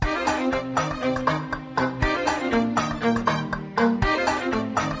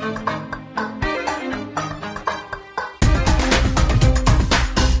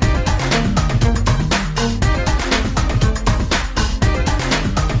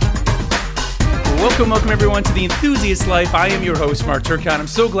Welcome everyone to The Enthusiast Life. I am your host, Mark Turcott. I'm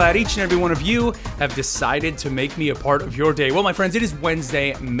so glad each and every one of you have decided to make me a part of your day. Well, my friends, it is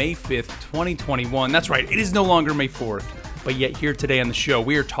Wednesday, May 5th, 2021. That's right, it is no longer May 4th. But yet here today on the show,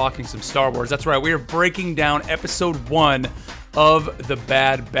 we are talking some Star Wars. That's right, we are breaking down episode 1 of The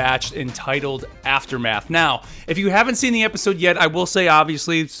Bad Batch, entitled Aftermath. Now, if you haven't seen the episode yet, I will say,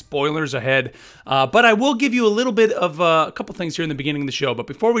 obviously, spoilers ahead, but I will give you a little bit of a couple things here in the beginning of the show. But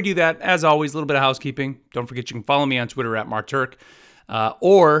before we do that, as always, a little bit of housekeeping. Don't forget you can follow me on Twitter at MarkTurk,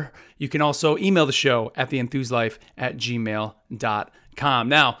 or you can also email the show at theenthusiastlife@gmail.com.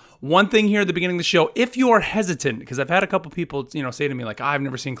 Now, one thing here at the beginning of the show, if you are hesitant, because I've had a couple people, say to me like, I've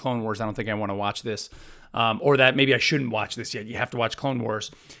never seen Clone Wars, I don't think I want to watch this, or that maybe I shouldn't watch this yet. You have to watch Clone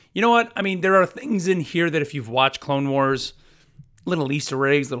Wars. You know what? I mean, there are things in here that if you've watched Clone Wars, little Easter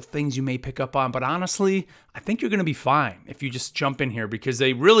eggs, little things you may pick up on, but honestly, I think you're going to be fine if you just jump in here, because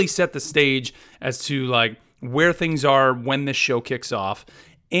they really set the stage as to like where things are when this show kicks off,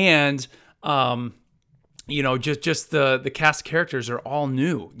 and just the cast characters are all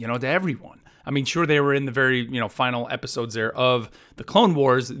new, to everyone. I mean, sure, they were in the very, final episodes there of the Clone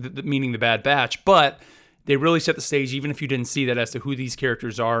Wars, meaning the Bad Batch, but they really set the stage, even if you didn't see that, as to who these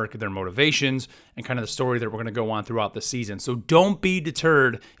characters are, their motivations, and kind of the story that we're going to go on throughout the season. So don't be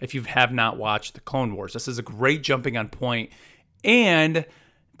deterred if you have not watched the Clone Wars. This is a great jumping on point, and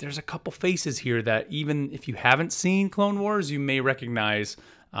there's a couple faces here that even if you haven't seen Clone Wars, you may recognize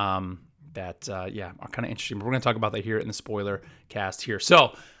that are kind of interesting. But we're going to talk about that here in the spoiler cast here.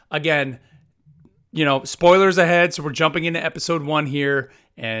 So again, spoilers ahead. So we're jumping into episode 1 here,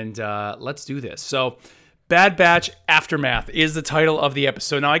 and let's do this. So Bad Batch Aftermath is the title of the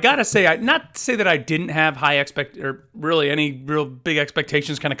episode. Now, I got to say, not to say that I didn't have or really any real big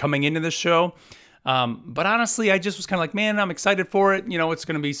expectations kind of coming into this show. But honestly, I just was kind of like, man, I'm excited for it. It's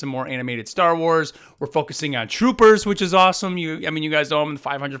going to be some more animated Star Wars. We're focusing on troopers, which is awesome. You guys know I'm in the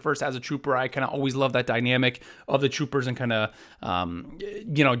 501st as a trooper. I kind of always love that dynamic of the troopers and kind of,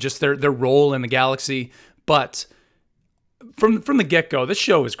 just their role in the galaxy. But from the get-go, this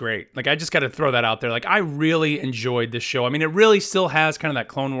show is great. Like, I just got to throw that out there. Like, I really enjoyed this show. I mean, it really still has kind of that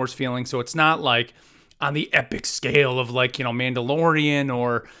Clone Wars feeling. So it's not like on the epic scale of like, Mandalorian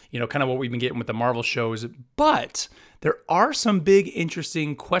or, kind of what we've been getting with the Marvel shows. But there are some big,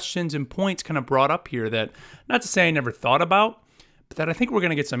 interesting questions and points kind of brought up here that, not to say I never thought about, but that I think we're going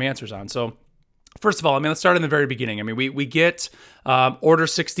to get some answers on. So first of all, let's start in the very beginning. I mean, we get Order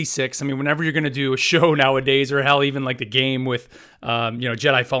 66. I mean, whenever you're going to do a show nowadays, or hell, even like the game with,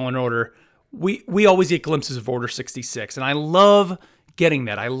 Jedi Fallen Order, we always get glimpses of Order 66. And I love getting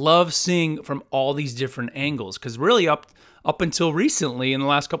that. I love seeing from all these different angles, because really up until recently, in the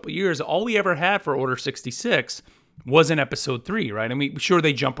last couple of years, all we ever had for Order 66 was in episode 3, right? I mean, sure,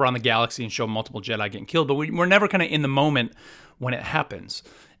 they jump around the galaxy and show multiple Jedi getting killed, but we're never kind of in the moment when it happens.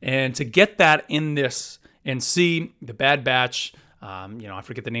 And to get that in this and see the Bad Batch, I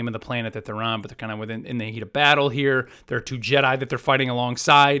forget the name of the planet that they're on, but they're kind of in the heat of battle here. There are 2 Jedi that they're fighting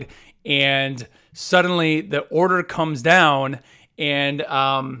alongside, and suddenly the order comes down, and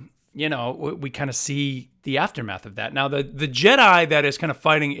we kind of see the aftermath of that. Now, the Jedi that is kind of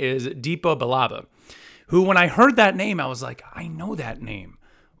fighting is Depa Billaba, who, when I heard that name, I was like, I know that name.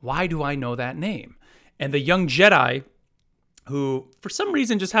 Why do I know that name? And the young Jedi, who for some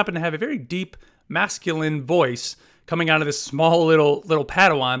reason just happened to have a very deep masculine voice coming out of this small little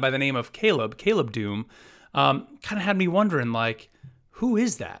Padawan by the name of Caleb Dume, kind of had me wondering, like, who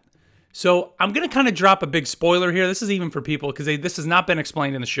is that? So I'm going to kind of drop a big spoiler here. This is even for people, because this has not been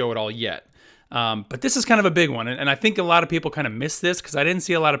explained in the show at all yet. But this is kind of a big one. And I think a lot of people kind of missed this, because I didn't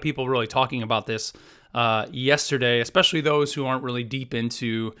see a lot of people really talking about this yesterday, especially those who aren't really deep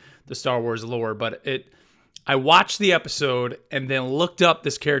into the Star Wars lore. But I watched the episode and then looked up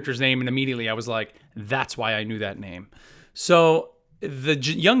this character's name, and immediately I was like, that's why I knew that name. So the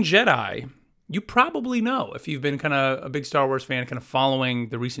young Jedi, you probably know, if you've been kind of a big Star Wars fan, kind of following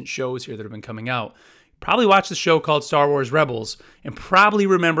the recent shows here that have been coming out, probably watched the show called Star Wars Rebels, and probably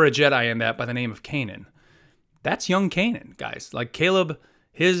remember a Jedi in that by the name of Kanan. That's young Kanan, guys. Like, Caleb,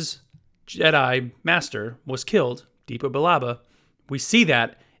 his Jedi master, was killed, Depa Billaba. We see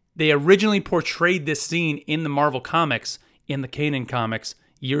that. They originally portrayed this scene in the Marvel comics, in the Kanan comics,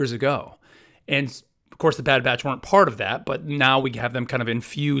 years ago. And, of course, the Bad Batch weren't part of that, but now we have them kind of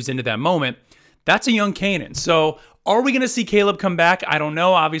infused into that moment. That's a young Kanan. So are we going to see Caleb come back? I don't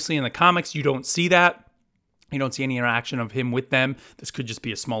know. Obviously, in the comics, you don't see that. You don't see any interaction of him with them. This could just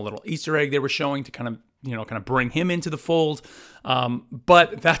be a small little Easter egg they were showing to kind of bring him into the fold.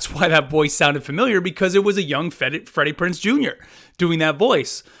 But that's why that voice sounded familiar, because it was a young Freddie Prinze Jr. doing that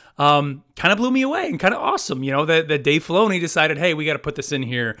voice. kind of blew me away and kind of awesome. You know, that Dave Filoni decided, hey, we got to put this in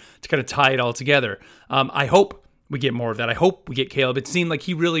here to kind of tie it all together. I hope we get more of that. I hope we get Caleb. It seemed like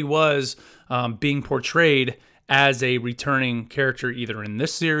he really was being portrayed as a returning character either in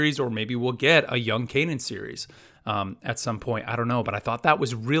this series or maybe we'll get a young Kanan series at some point. I don't know, but I thought that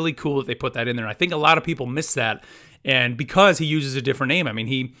was really cool that they put that in there. I think a lot of people miss that. And because he uses a different name, I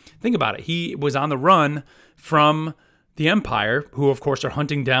mean, think about it. He was on the run from the Empire, who of course are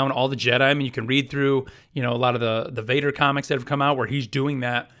hunting down all the Jedi. I mean, you can read through, a lot of the Vader comics that have come out where he's doing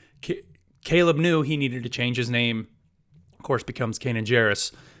that. Caleb knew he needed to change his name. Of course, becomes Kanan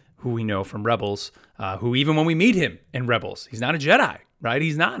Jarrus, who we know from Rebels, who even when we meet him in Rebels, he's not a Jedi, right?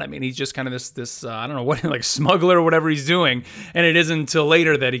 He's not. I mean, he's just kind of this I don't know what, like smuggler or whatever he's doing. And it isn't until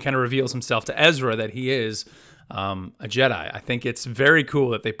later that he kind of reveals himself to Ezra that he is a Jedi. I think it's very cool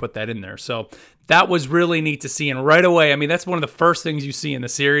that they put that in there. So that was really neat to see. And right away, I mean, that's one of the first things you see in the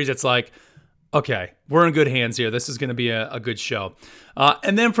series. It's like, okay, we're in good hands here. This is going to be a good show.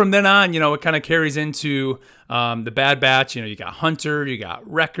 And then from then on, it kind of carries into the Bad Batch. You got Hunter, you got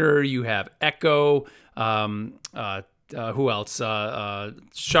Wrecker, you have Echo, who else?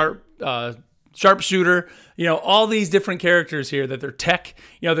 Sharpshooter, all these different characters here that they're tech,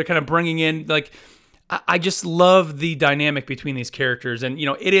 they're kind of bringing in. Like, I just love the dynamic between these characters. And,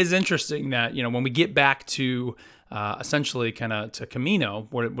 it is interesting that, when we get back to essentially kind of to Kamino,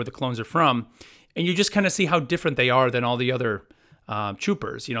 where the clones are from, and you just kind of see how different they are than all the other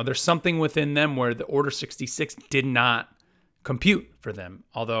troopers. There's something within them where the Order 66 did not compute for them.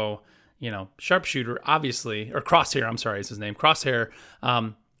 Although, Sharpshooter, obviously, or Crosshair, I'm sorry, is his name, Crosshair,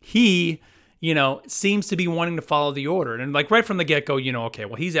 he, seems to be wanting to follow the Order. And like right from the get-go, okay,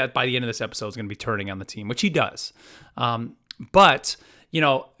 well, by the end of this episode, is going to be turning on the team, which he does. But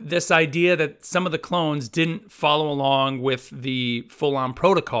this idea that some of the clones didn't follow along with the full-on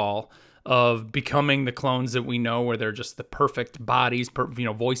protocol of becoming the clones that we know, where they're just the perfect bodies,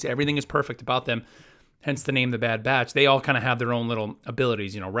 voice, everything is perfect about them, hence the name The Bad Batch. They all kind of have their own little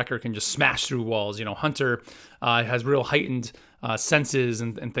abilities. Wrecker can just smash through walls. Hunter has real heightened senses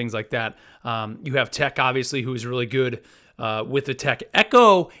and things like that. You have Tech, obviously, who is really good with the tech.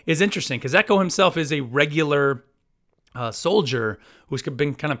 Echo is interesting because Echo himself is a regular soldier who's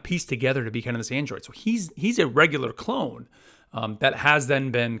been kind of pieced together to be kind of this android. So he's a regular clone that has then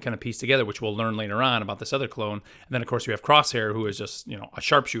been kind of pieced together, which we'll learn later on about this other clone. And then, of course, you have Crosshair, who is just, a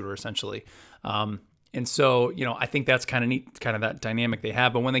sharpshooter, essentially. And so, I think that's kind of neat, kind of that dynamic they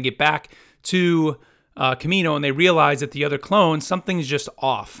have. But when they get back to Kamino and they realize that the other clones, something's just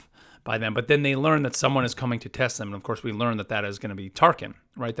off by them. But then they learn that someone is coming to test them. And, of course, we learn that is going to be Tarkin,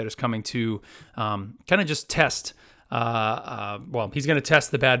 right? That is coming to kind of just test. He's going to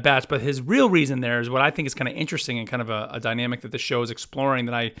test the Bad Batch, but his real reason there is what I think is kind of interesting and kind of a dynamic that the show is exploring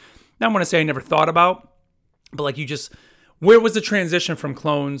that I want to say I never thought about, but like where was the transition from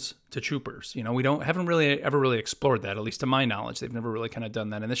clones to troopers? We haven't really ever really explored that, at least to my knowledge. They've never really kind of done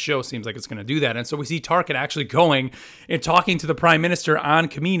that, and this show seems like it's going to do that. And so we see Tarkin actually going and talking to the Prime Minister on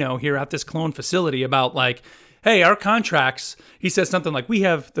Kamino here at this clone facility about like, hey, our contracts. He says something like,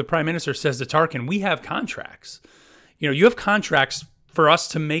 the Prime Minister says to Tarkin, we have contracts. You have contracts for us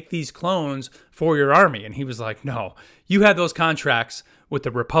to make these clones for your army. And he was like, no, you had those contracts with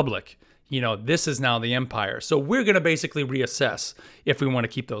the Republic. This is now the Empire. So we're going to basically reassess if we want to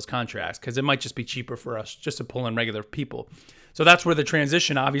keep those contracts, because it might just be cheaper for us just to pull in regular people. So that's where the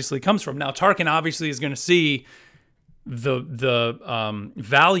transition obviously comes from. Now, Tarkin obviously is going to see the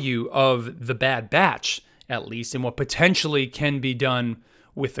value of the Bad Batch, at least, and what potentially can be done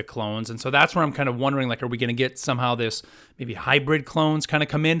with the clones. And so that's where I'm kind of wondering, like, are we going to get somehow this maybe hybrid clones kind of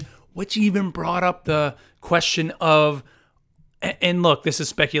come in, which even brought up the question of, and look, this is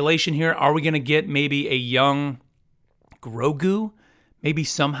speculation here, are we going to get maybe a young Grogu maybe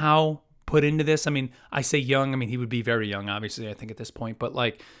somehow put into this? I mean, I say young, I mean, he would be very young, obviously, I think at this point, but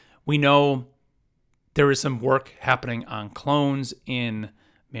like, we know there is some work happening on clones in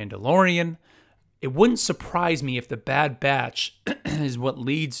Mandalorian. It wouldn't surprise me if the Bad Batch is what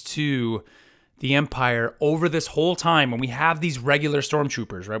leads to the Empire over this whole time when we have these regular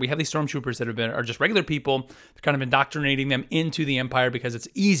stormtroopers, right? We have these stormtroopers that are just regular people. They're kind of indoctrinating them into the Empire because it's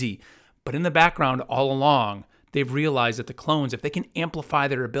easy. But in the background, all along, they've realized that the clones, if they can amplify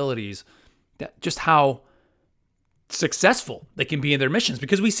their abilities, that just how successful they can be in their missions,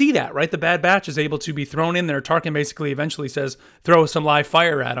 because we see that, right? The Bad Batch is able to be thrown in there. Tarkin basically eventually says, throw some live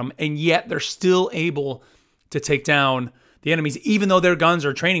fire at them, and yet they're still able to take down the enemies, even though their guns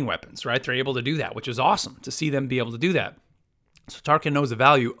are training weapons, right? They're able to do that, which is awesome to see them be able to do that. So Tarkin knows the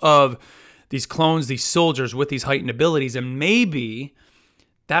value of these clones, these soldiers with these heightened abilities, and maybe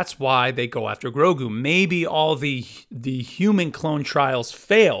That's why they go after Grogu. Maybe all the human clone trials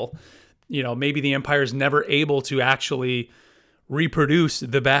fail. Maybe the Empire is never able to actually reproduce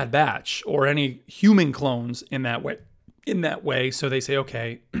the Bad Batch or any human clones in that way. So they say,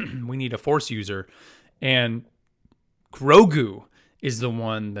 okay, we need a Force user. And Grogu is the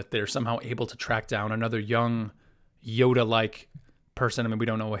one that they're somehow able to track down, another young Yoda-like person. I mean, we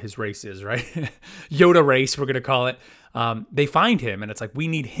don't know what his race is, right? Yoda race, we're going to call it. They find him, and it's like, we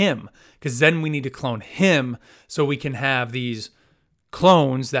need him, because then we need to clone him so we can have these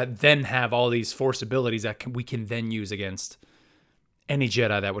clones that then have all these Force abilities that we can then use against any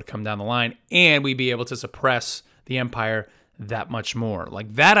Jedi that would come down the line, and we'd be able to suppress the Empire that much more.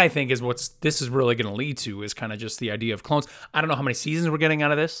 Like, that, I think, is what this is really going to lead to, is kind of just the idea of clones. I don't know how many seasons we're getting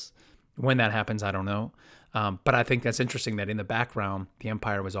out of this. When that happens, I don't know. But I think that's interesting that in the background, the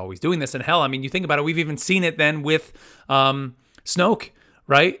Empire was always doing this. And hell, I mean, you think about it, we've even seen it then with Snoke,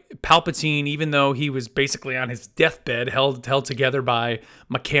 right? Palpatine, even though he was basically on his deathbed, held together by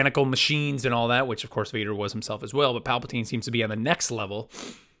mechanical machines and all that, which of course Vader was himself as well, but Palpatine seems to be on the next level,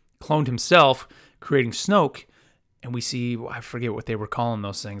 cloned himself, creating Snoke, and we see, I forget what they were calling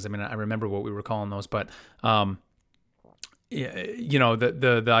those things. I mean, I remember what we were calling those, but the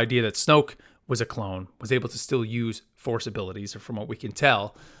idea that Snoke was a clone, was able to still use Force abilities, or from what we can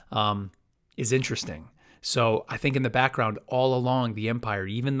tell, is interesting. So I think in the background, all along, the Empire,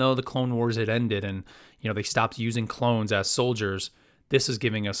 even though the Clone Wars had ended and they stopped using clones as soldiers, this is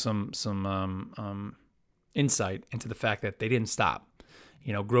giving us some insight into the fact that they didn't stop.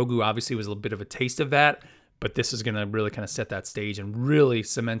 Grogu obviously was a little bit of a taste of that, but this is going to really kind of set that stage and really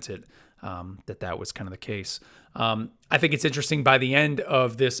cement it, that was kind of the case. I think it's interesting, by the end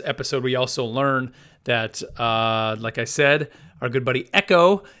of this episode, we also learn that, like I said, our good buddy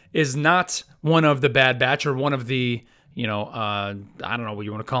Echo is not one of the Bad Batch, or one of the, I don't know what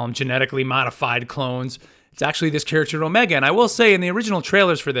you want to call them, genetically modified clones. It's actually this character Omega. And I will say, in the original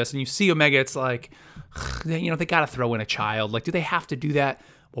trailers for this, and you see Omega, it's like, they got to throw in a child. Like, do they have to do that?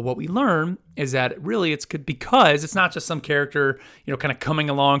 Well, what we learn is that really it's good, because it's not just some character, kind of coming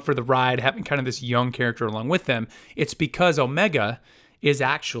along for the ride, having kind of this young character along with them. It's because Omega is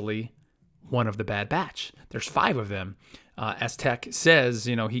actually one of the Bad Batch. There's 5 of them. As Tech says,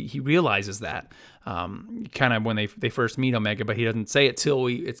 he realizes that kind of when they first meet Omega, but he doesn't say it till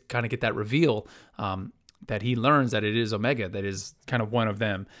it's kind of get that reveal that he learns that it is Omega that is kind of one of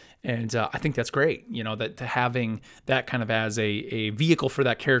them. And I think that's great, that to having that kind of as a vehicle for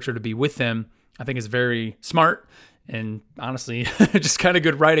that character to be with them, I think is very smart. And honestly, just kind of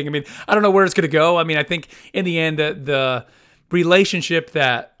good writing. I mean, I don't know where it's going to go. I mean, I think in the end, the relationship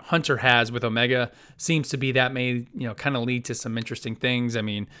that Hunter has with Omega seems to be that may, kind of lead to some interesting things. I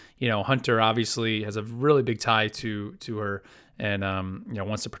mean, Hunter obviously has a really big tie to her and,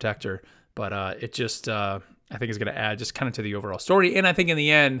 wants to protect her. But it just, I think is going to add just kind of to the overall story. And I think in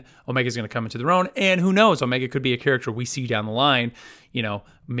the end, Omega is going to come into their own. And who knows, Omega could be a character we see down the line.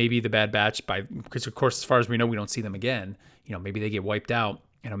 Maybe the Bad Batch, because of course, as far as we know, we don't see them again. Maybe they get wiped out,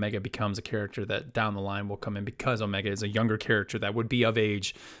 and Omega becomes a character that down the line will come in, because Omega is a younger character that would be of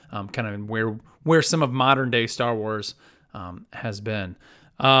age, kind of where some of modern day Star Wars has been.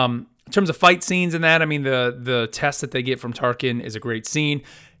 In terms of fight scenes and that, I mean, the test that they get from Tarkin is a great scene.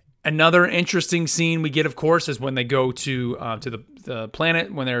 Another interesting scene we get, of course, is when they go to the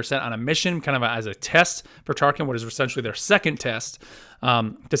planet, when they're sent on a mission, kind of as a test for Tarkin, what is essentially their second test,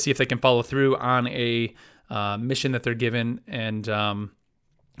 to see if they can follow through on a mission that they're given. And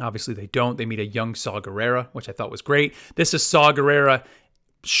obviously they don't. They meet a young Saw Gerrera, which I thought was great. This is Saw Gerrera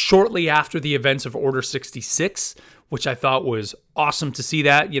shortly after the events of Order 66, which I thought was awesome to see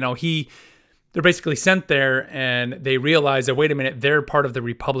that. They're basically sent there, and they realize that, wait a minute, they're part of the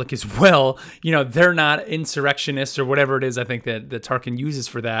Republic as well. They're not insurrectionists or whatever it is, I think, that Tarkin uses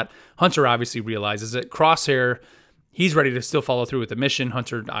for that. Hunter obviously realizes it. Crosshair, he's ready to still follow through with the mission.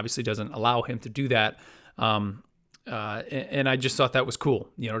 Hunter obviously doesn't allow him to do that. And I just thought that was cool,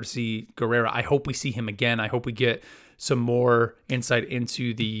 to see Gerrera. I hope we see him again. I hope we get some more insight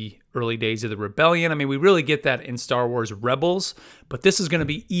into the early days of the rebellion. I mean, we really get that in Star Wars Rebels, but this is going to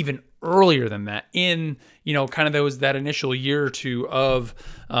be even earlier than that, in, kind of that initial year or two of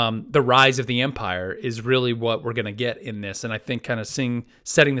the rise of the Empire is really what we're going to get in this. And I think kind of setting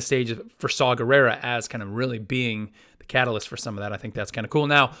the stage for Saw Gerrera as kind of really being the catalyst for some of that. I think that's kind of cool.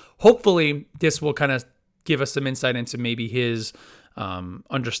 Now, hopefully this will kind of give us some insight into maybe his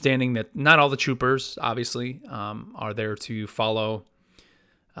understanding that not all the troopers, obviously, are there to follow,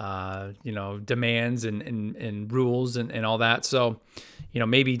 demands and rules and all that. So,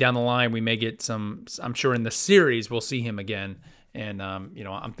 maybe down the line we may get some, I'm sure in the series we'll see him again And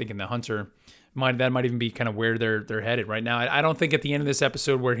I'm thinking the Hunter might even be kind of where they're headed right now. I don't think at the end of this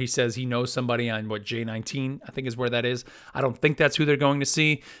episode where he says he knows somebody on J19, I think is where that is. I don't think that's who they're going to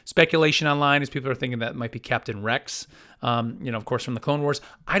see. Speculation online is people are thinking that might be Captain Rex. Of course from the Clone Wars.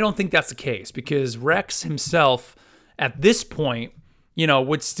 I don't think that's the case because Rex himself at this point,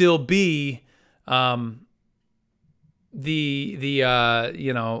 would still be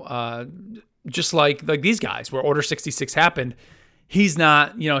just like these guys where Order 66 happened. He's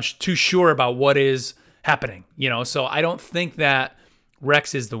not, too sure about what is happening, so I don't think that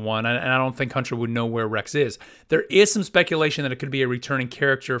Rex is the one, and I don't think Hunter would know where Rex is. There is some speculation that it could be a returning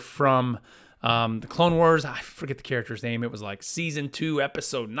character from the Clone Wars. I forget the character's name. It was like season 2,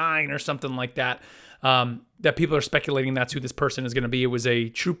 episode 9 or something like that. That people are speculating that's who this person is going to be. It was a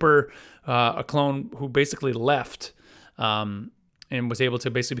trooper, a clone who basically left and was able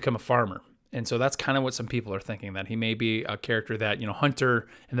to basically become a farmer. And so that's kind of what some people are thinking, that he may be a character that, Hunter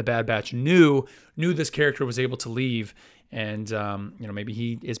and the Bad Batch knew this character was able to leave. And, maybe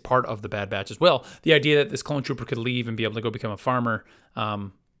he is part of the Bad Batch as well. The idea that this clone trooper could leave and be able to go become a farmer,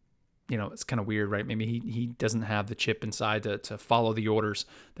 it's kind of weird, right? Maybe he doesn't have the chip inside to follow the orders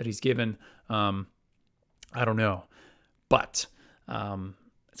that he's given. I don't know. But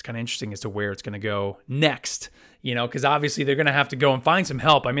it's kind of interesting as to where it's going to go next, because obviously they're going to have to go and find some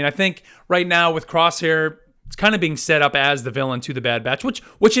help. I mean, I think right now with Crosshair, it's kind of being set up as the villain to the Bad Batch,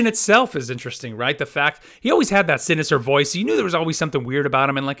 which in itself is interesting, right? The fact he always had that sinister voice. You knew there was always something weird about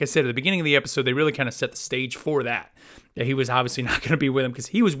him. And like I said, at the beginning of the episode, they really kind of set the stage for that. Yeah, he was obviously not going to be with him because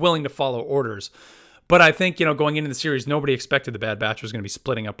he was willing to follow orders. But I think, going into the series, nobody expected the Bad Batch was going to be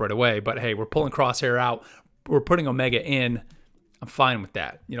splitting up right away. But hey, we're pulling Crosshair out. We're putting Omega in. I'm fine with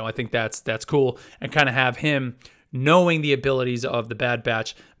that. I think that's cool. And kind of have him knowing the abilities of the Bad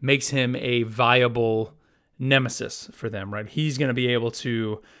Batch makes him a viable nemesis for them, right? He's going to be able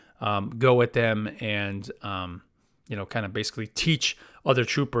to go at them and, kind of basically teach other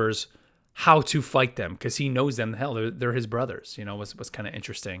troopers how to fight them because he knows them. Hell, they're his brothers, was kind of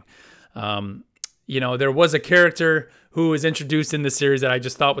interesting. There was a character who was introduced in the series that I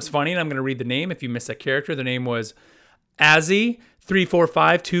just thought was funny, and I'm going to read the name if you missed that character. The name was Azzy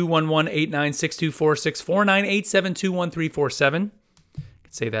 345-211-89624649872137. You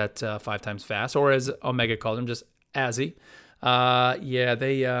could say that 5 times fast, or as Omega called him, just Azzy.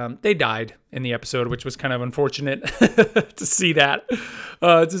 They died in the episode, which was kind of unfortunate to see that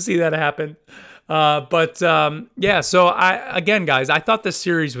happen. So guys, I thought this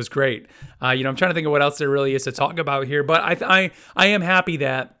series was great. I'm trying to think of what else there really is to talk about here, but I am happy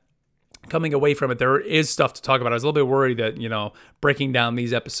that coming away from it, there is stuff to talk about. I was a little bit worried that, breaking down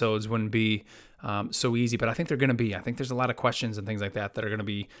these episodes wouldn't be so easy, but I think they're going to be. I think there's a lot of questions and things like that are going to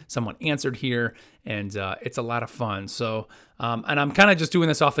be somewhat answered here, and it's a lot of fun. So, and I'm kind of just doing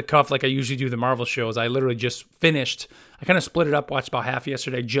this off the cuff like I usually do the Marvel shows. I literally just finished. I kind of split it up, watched about half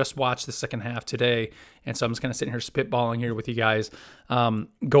yesterday, just watched the second half today, and so I'm just kind of sitting here spitballing here with you guys,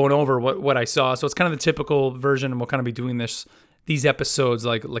 going over what I saw. So it's kind of the typical version, and we'll kind of be doing these episodes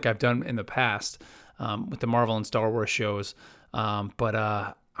like I've done in the past with the Marvel and Star Wars shows.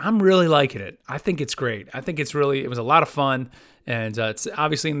 But I'm really liking it. I think it's great. I think it was a lot of fun, and it's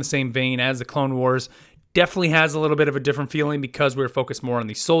obviously in the same vein as the Clone Wars. Definitely has a little bit of a different feeling because we're focused more on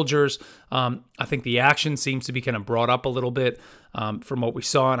these soldiers. I think the action seems to be kind of brought up a little bit from what we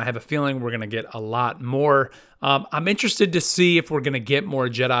saw, and I have a feeling we're going to get a lot more. I'm interested to see if we're going to get more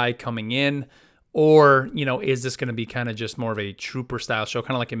Jedi coming in, or, is this going to be kind of just more of a trooper style show,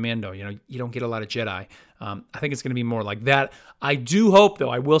 kind of like in Mando? You don't get a lot of Jedi. I think it's going to be more like that. I do hope, though,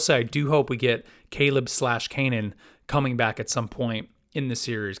 I will say, I do hope we get Caleb/Kanan coming back at some point in the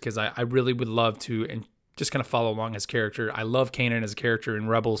series, because I really would love to and just kind of follow along his character. I love Kanan as a character in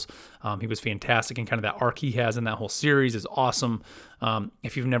Rebels. He was fantastic, and kind of that arc he has in that whole series is awesome.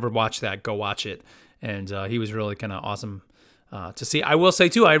 If you've never watched that, go watch it. And he was really kind of awesome to see. I will say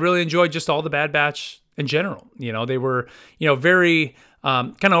too, I really enjoyed just all the Bad Batch in general. They were, very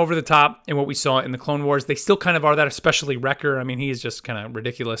kind of over the top in what we saw in the Clone Wars. They still kind of are that, especially Wrecker. I mean, he is just kind of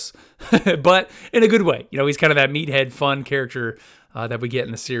ridiculous, but in a good way. He's kind of that meathead, fun character that we get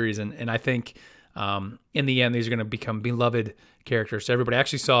in the series. And I think in the end, these are going to become beloved characters to everybody. I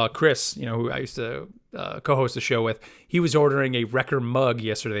actually saw Chris, who I used to co-host the show with. He was ordering a Wrecker mug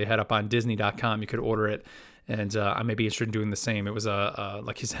yesterday. They had up on Disney.com. You could order it. And I may be interested in doing the same. It was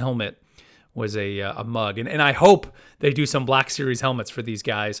like his helmet was a mug. And I hope they do some Black Series helmets for these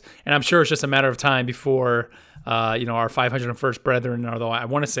guys. And I'm sure it's just a matter of time before, our 501st Brethren, although I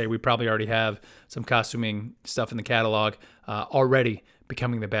want to say we probably already have some costuming stuff in the catalog already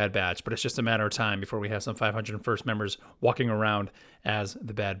becoming the Bad Batch, but it's just a matter of time before we have some 501st members walking around as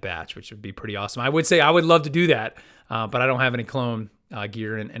the Bad Batch, which would be pretty awesome. I would say I would love to do that, but I don't have any clone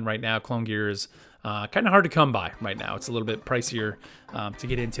gear, and right now clone gear is kind of hard to come by right now. It's a little bit pricier to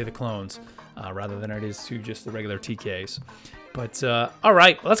get into the clones rather than it is to just the regular TKs. But all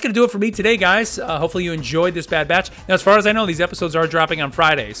right, well, that's going to do it for me today, guys. Hopefully you enjoyed this Bad Batch. Now, as far as I know, these episodes are dropping on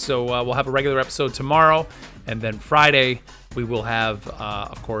Fridays, so we'll have a regular episode tomorrow, and then Friday we will have,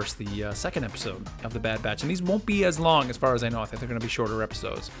 of course, the second episode of the Bad Batch. And these won't be as long, as far as I know. I think they're going to be shorter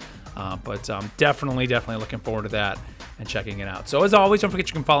episodes. But definitely looking forward to that and checking it out. So as always, don't forget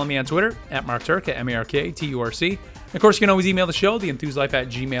you can follow me on Twitter at Mark Turk, at MARKTURC. And of course, you can always email the show,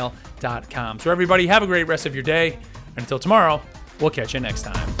 theenthuselife@gmail.com. So everybody, have a great rest of your day. And until tomorrow, we'll catch you next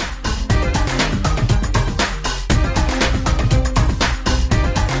time.